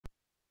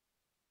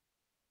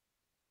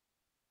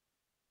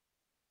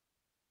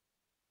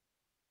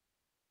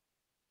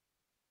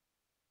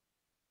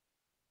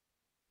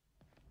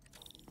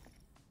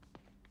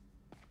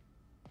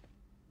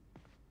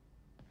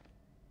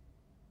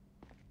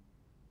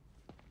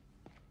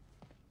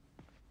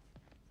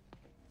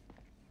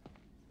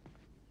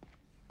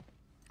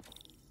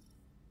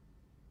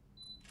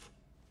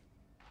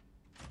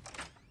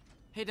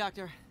Hey,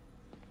 Doctor.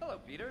 Hello,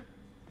 Peter.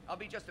 I'll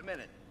be just a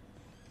minute.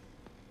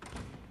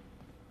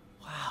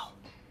 Wow.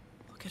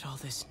 Look at all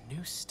this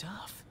new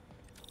stuff.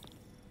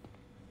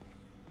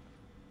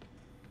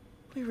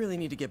 We really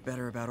need to get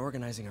better about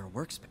organizing our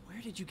workspace. Where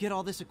did you get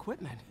all this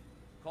equipment?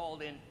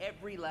 Called in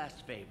every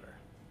last favor.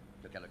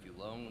 Took out a few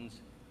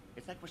loans.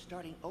 It's like we're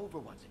starting over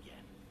once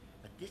again.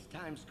 But this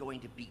time's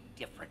going to be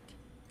different.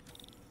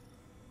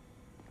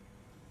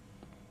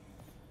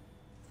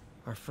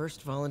 Our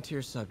first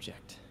volunteer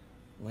subject,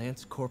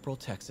 Lance Corporal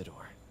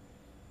Texidor.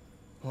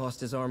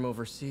 Lost his arm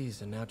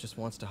overseas and now just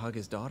wants to hug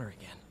his daughter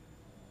again.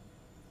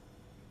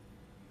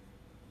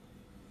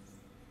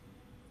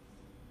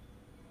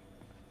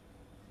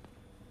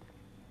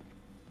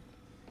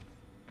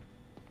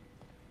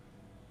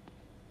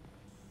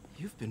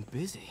 You've been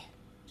busy.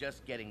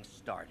 Just getting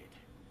started.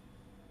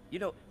 You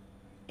know,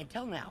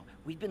 until now,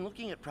 we've been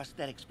looking at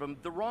prosthetics from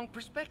the wrong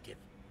perspective.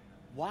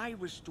 Why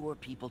restore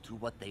people to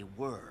what they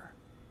were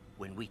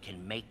when we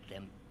can make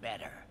them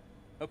better?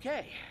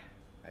 Okay,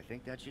 I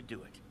think that should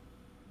do it.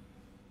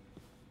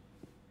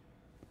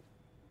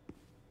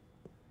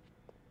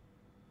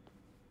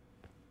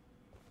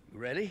 You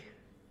ready?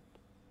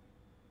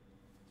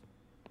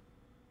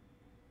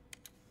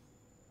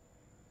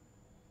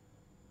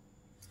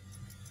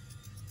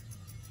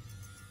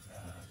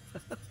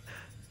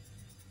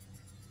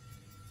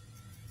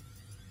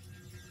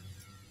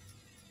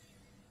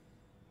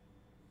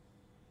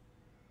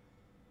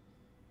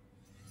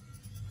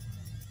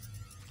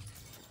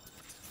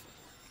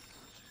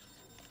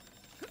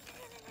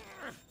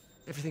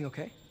 Everything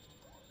okay?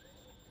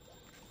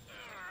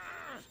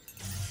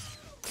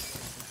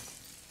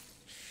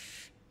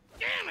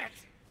 Damn it!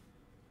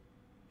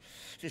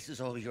 This is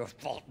all your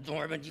fault,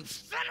 Norman, you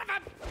son of a...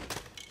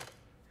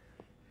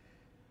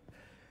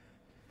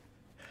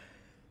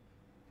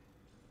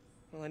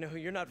 Well, I know who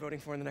you're not voting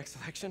for in the next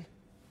election.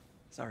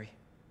 Sorry.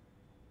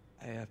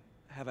 I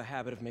have a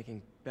habit of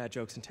making bad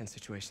jokes in tense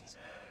situations.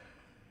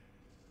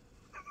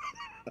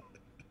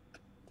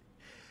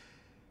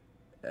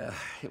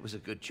 It was a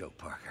good joke,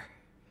 Parker.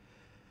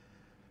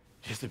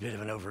 Just a bit of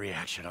an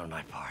overreaction on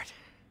my part.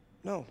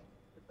 No,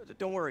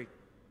 don't worry.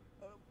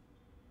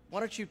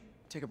 Why don't you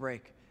take a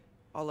break?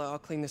 I'll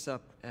clean this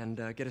up and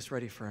get us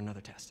ready for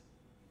another test.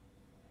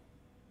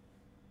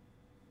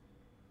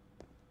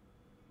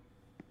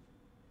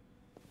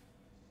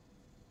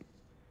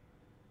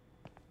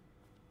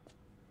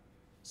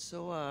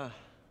 So,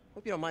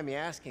 hope you don't mind me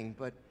asking,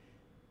 but it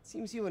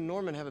seems you and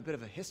Norman have a bit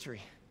of a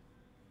history.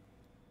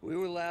 We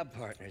were lab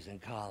partners in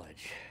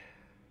college.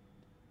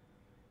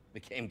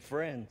 Became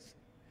friends.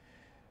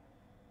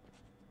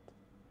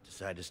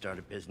 Decided to start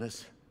a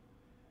business.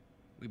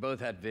 We both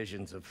had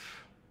visions of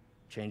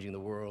changing the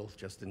world,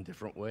 just in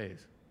different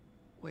ways.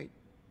 Wait,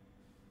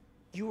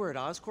 you were at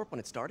Oscorp when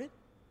it started?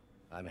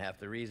 I'm half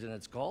the reason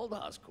it's called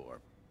Oscorp.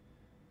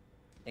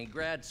 In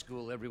grad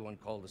school, everyone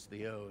called us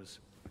the O's.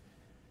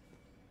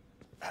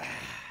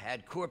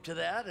 Add Corp to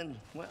that, and,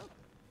 well,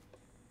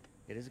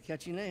 it is a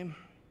catchy name.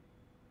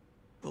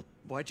 Well,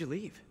 why'd you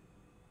leave?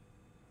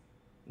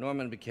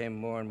 Norman became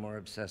more and more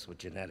obsessed with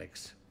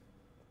genetics.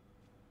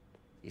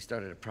 He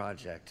started a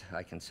project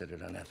I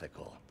considered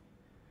unethical.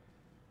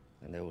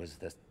 And there was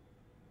this...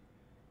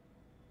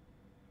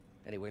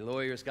 Anyway,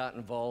 lawyers got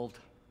involved.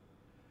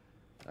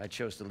 I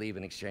chose to leave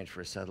in exchange for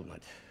a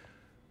settlement.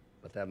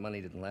 But that money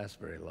didn't last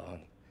very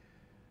long.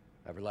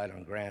 I've relied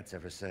on grants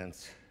ever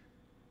since.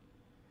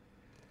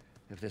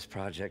 If this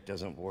project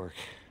doesn't work...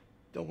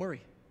 Don't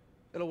worry.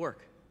 It'll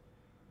work.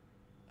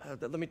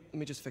 Let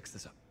me just fix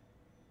this up.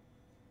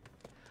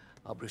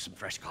 I'll brew some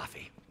fresh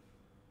coffee.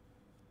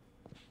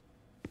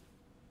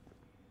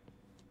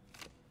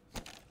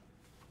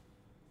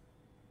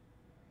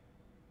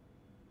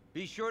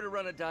 Be sure to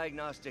run a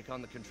diagnostic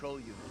on the control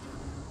unit.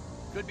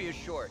 Could be a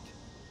short.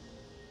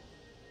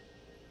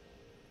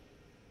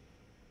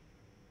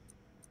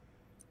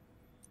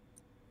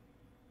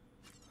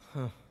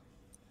 Huh.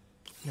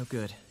 No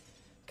good.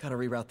 Gotta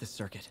reroute this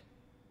circuit.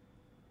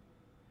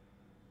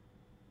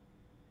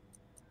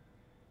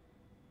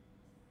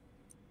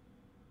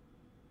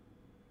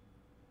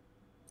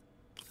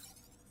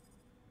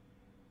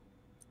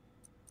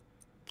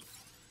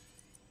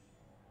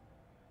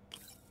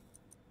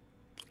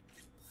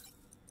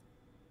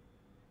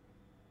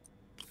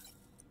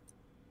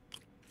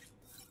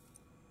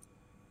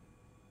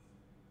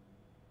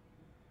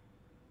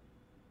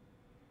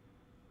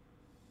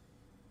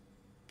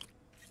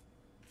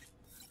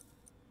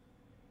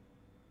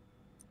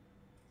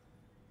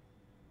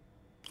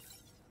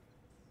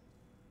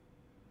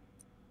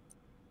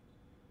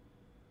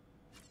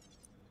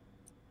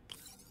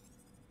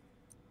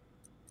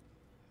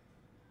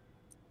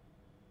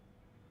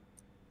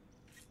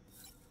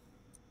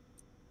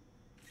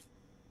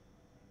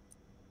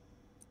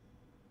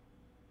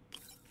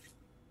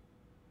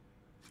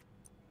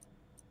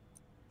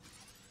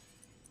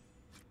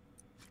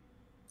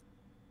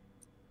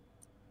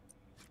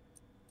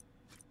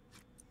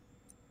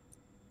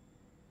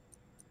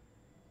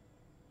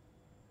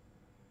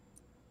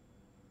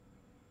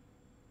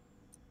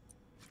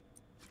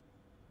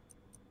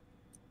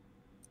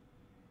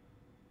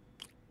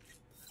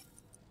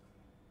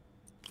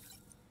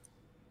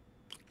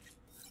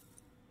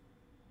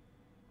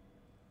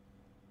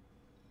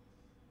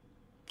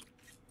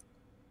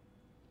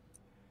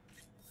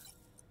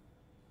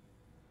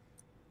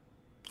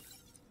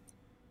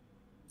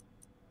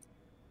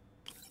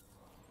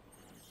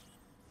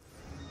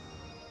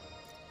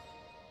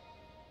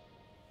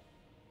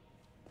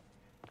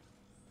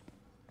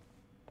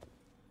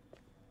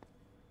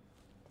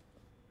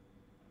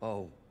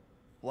 Oh,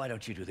 why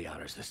don't you do the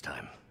honors this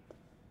time?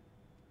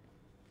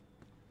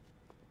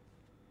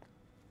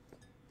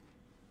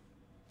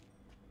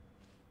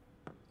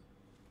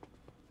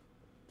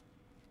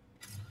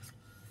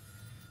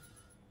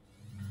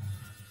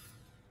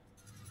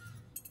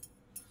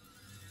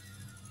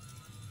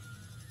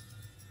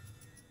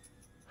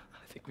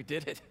 I think we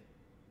did it.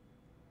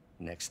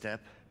 Next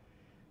step,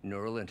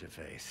 neural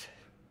interface.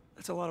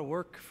 That's a lot of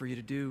work for you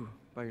to do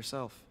by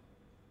yourself.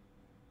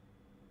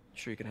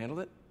 Sure you can handle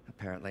it?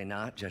 Apparently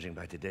not, judging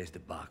by today's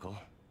debacle.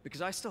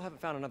 Because I still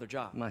haven't found another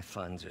job. My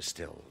funds are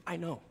still... I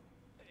know.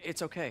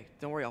 It's okay.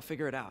 Don't worry, I'll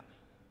figure it out.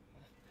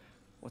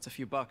 What's a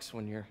few bucks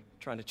when you're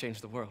trying to change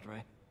the world,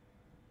 right?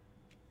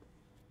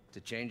 to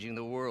changing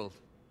the world.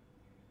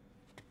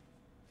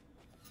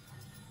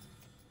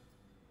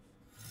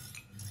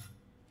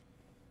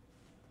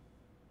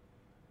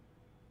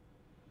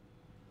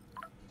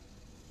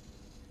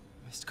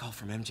 Missed call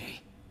from MJ.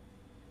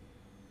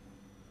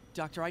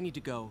 Doctor, I need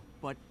to go,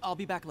 but I'll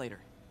be back later.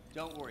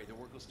 Don't worry, the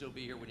work will still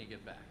be here when you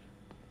get back.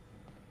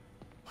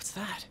 What's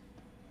that?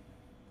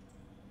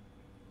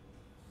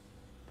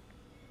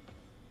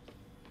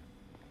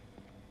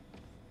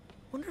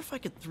 Wonder if I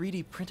could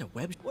 3D print a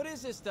web... What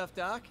is this stuff,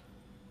 Doc?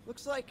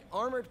 Looks like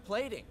armored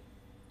plating.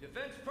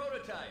 Defense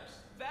prototypes.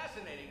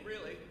 Fascinating,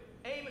 really.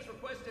 AIM has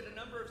requested a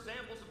number of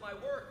samples of my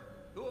work.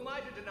 Who am I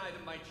to deny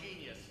them my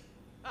genius?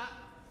 Ah,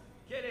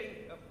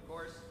 kidding, of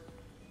course.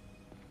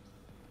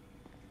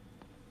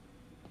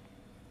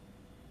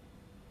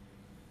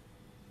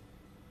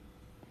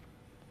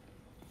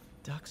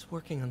 Doc's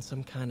working on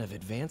some kind of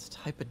advanced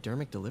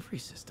hypodermic delivery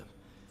system.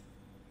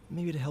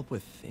 Maybe to help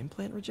with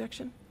implant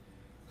rejection?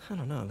 I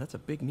don't know, that's a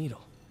big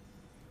needle.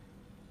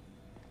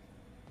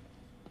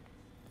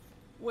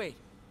 Wait,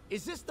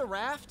 is this the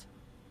raft?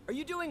 Are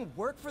you doing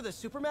work for the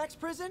Supermax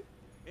prison?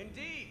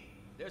 Indeed.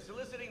 They're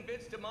soliciting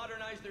bids to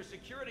modernize their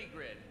security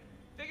grid.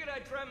 Figured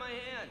I'd try my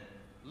hand.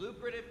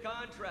 Lucrative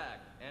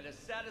contract, and a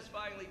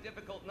satisfyingly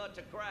difficult nut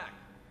to crack.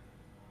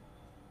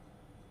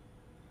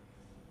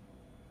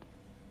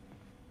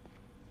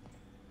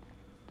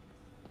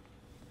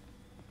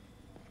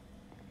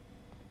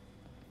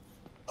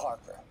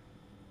 Parker,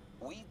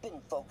 we've been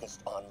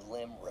focused on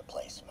limb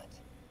replacement,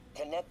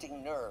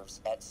 connecting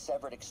nerves at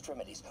severed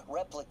extremities,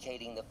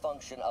 replicating the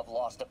function of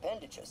lost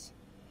appendages.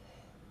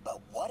 But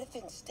what if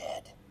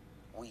instead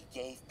we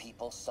gave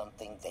people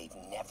something they've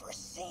never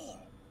seen?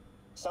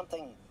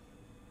 Something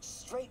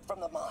straight from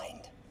the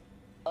mind.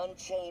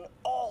 Unchain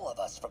all of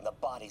us from the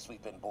bodies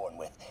we've been born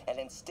with, and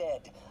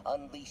instead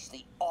unleash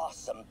the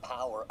awesome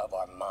power of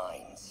our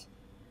minds.